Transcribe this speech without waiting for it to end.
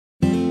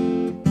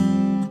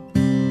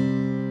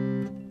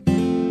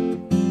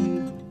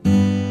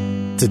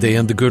Today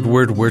on The Good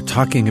Word, we're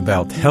talking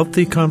about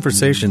healthy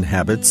conversation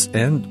habits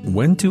and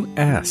when to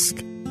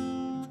ask.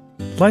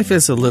 Life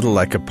is a little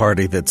like a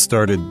party that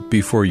started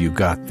before you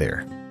got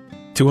there.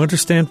 To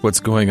understand what's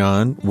going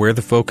on, where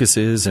the focus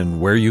is, and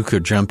where you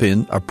could jump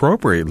in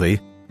appropriately,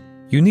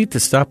 you need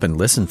to stop and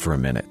listen for a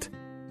minute.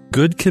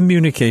 Good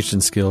communication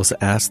skills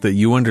ask that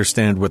you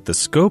understand what the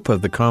scope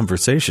of the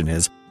conversation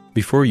is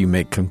before you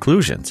make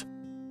conclusions.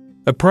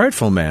 A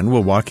prideful man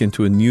will walk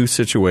into a new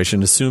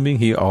situation assuming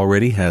he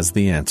already has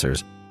the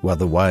answers, while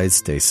the wise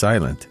stay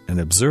silent and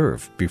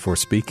observe before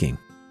speaking.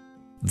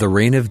 The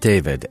reign of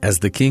David as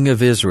the king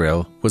of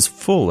Israel was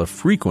full of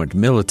frequent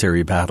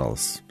military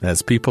battles,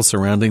 as people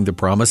surrounding the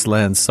promised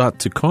land sought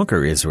to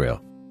conquer Israel.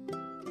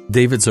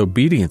 David's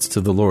obedience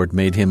to the Lord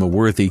made him a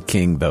worthy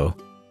king, though,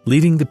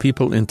 leading the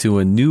people into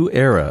a new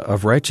era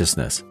of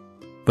righteousness.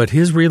 But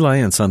his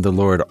reliance on the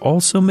Lord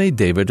also made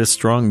David a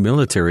strong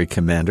military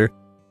commander,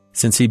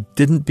 since he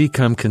didn't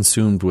become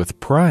consumed with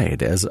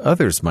pride as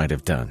others might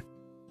have done.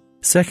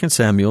 2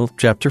 Samuel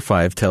chapter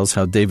 5 tells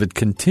how David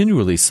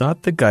continually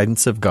sought the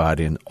guidance of God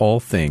in all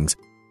things,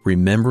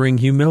 remembering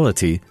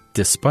humility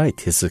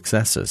despite his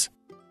successes.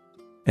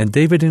 And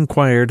David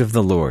inquired of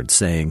the Lord,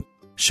 saying,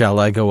 "Shall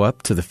I go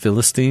up to the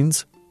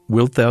Philistines?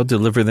 Wilt thou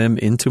deliver them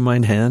into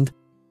mine hand?"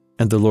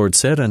 And the Lord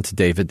said unto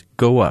David,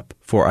 "Go up,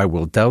 for I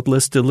will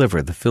doubtless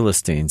deliver the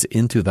Philistines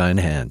into thine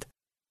hand."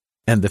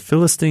 And the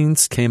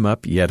Philistines came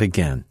up yet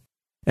again.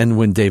 And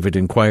when David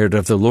inquired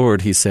of the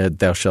Lord, he said,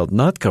 "Thou shalt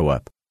not go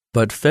up,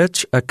 but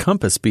fetch a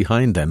compass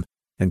behind them,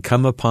 and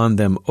come upon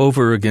them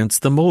over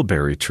against the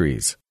mulberry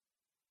trees."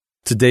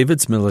 To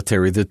David's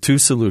military, the two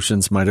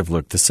solutions might have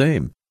looked the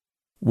same.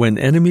 When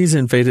enemies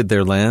invaded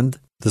their land,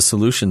 the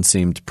solution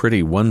seemed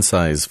pretty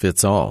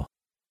one-size-fits-all.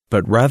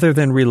 But rather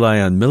than rely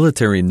on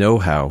military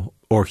know-how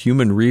or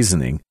human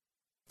reasoning,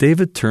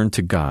 David turned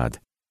to God.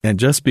 And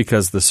just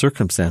because the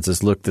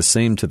circumstances looked the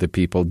same to the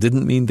people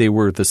didn't mean they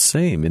were the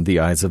same in the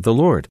eyes of the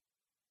Lord.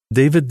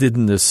 David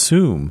didn't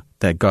assume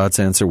that God's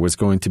answer was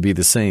going to be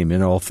the same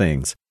in all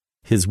things.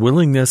 His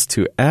willingness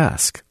to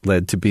ask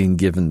led to being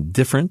given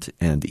different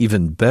and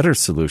even better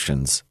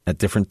solutions at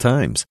different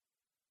times.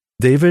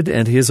 David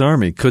and his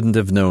army couldn't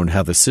have known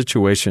how the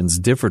situations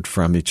differed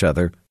from each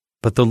other,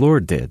 but the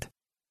Lord did.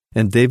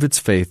 And David's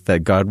faith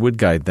that God would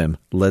guide them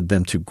led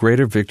them to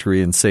greater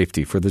victory and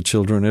safety for the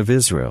children of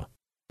Israel.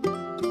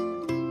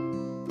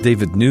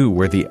 David knew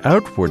where the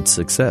outward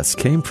success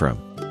came from.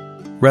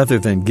 Rather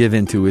than give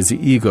in to his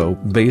ego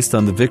based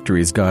on the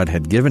victories God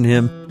had given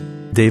him,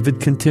 David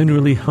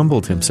continually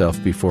humbled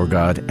himself before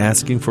God,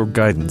 asking for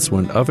guidance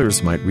when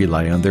others might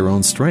rely on their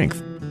own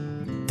strength.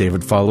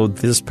 David followed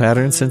this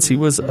pattern since he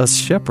was a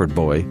shepherd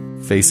boy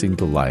facing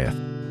Goliath,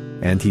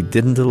 and he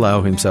didn't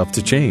allow himself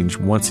to change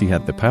once he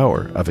had the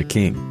power of a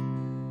king.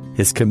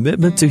 His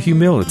commitment to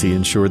humility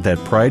ensured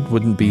that pride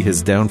wouldn't be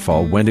his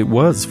downfall when it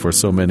was for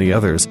so many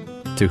others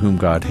to whom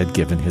God had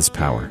given his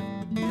power.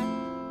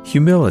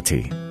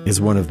 Humility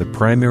is one of the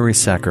primary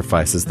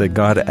sacrifices that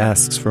God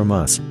asks from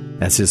us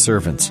as His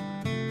servants.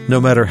 No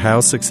matter how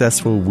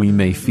successful we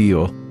may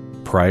feel,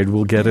 pride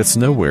will get us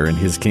nowhere in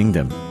His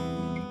kingdom.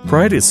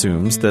 Pride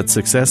assumes that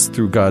success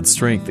through God's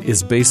strength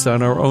is based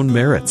on our own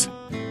merits,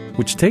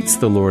 which takes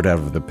the Lord out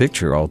of the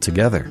picture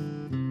altogether.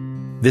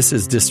 This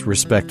is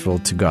disrespectful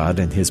to God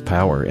and His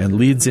power and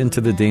leads into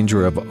the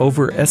danger of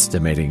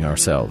overestimating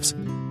ourselves.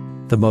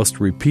 The most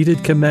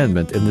repeated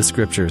commandment in the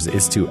Scriptures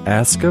is to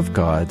ask of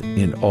God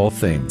in all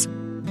things,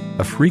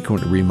 a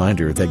frequent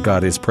reminder that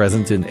God is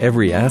present in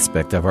every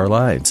aspect of our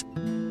lives.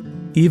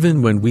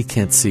 Even when we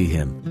can't see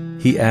Him,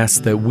 He asks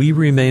that we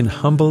remain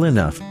humble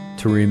enough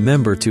to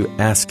remember to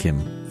ask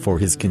Him for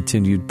His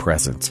continued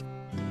presence.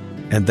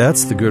 And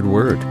that's the good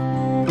word.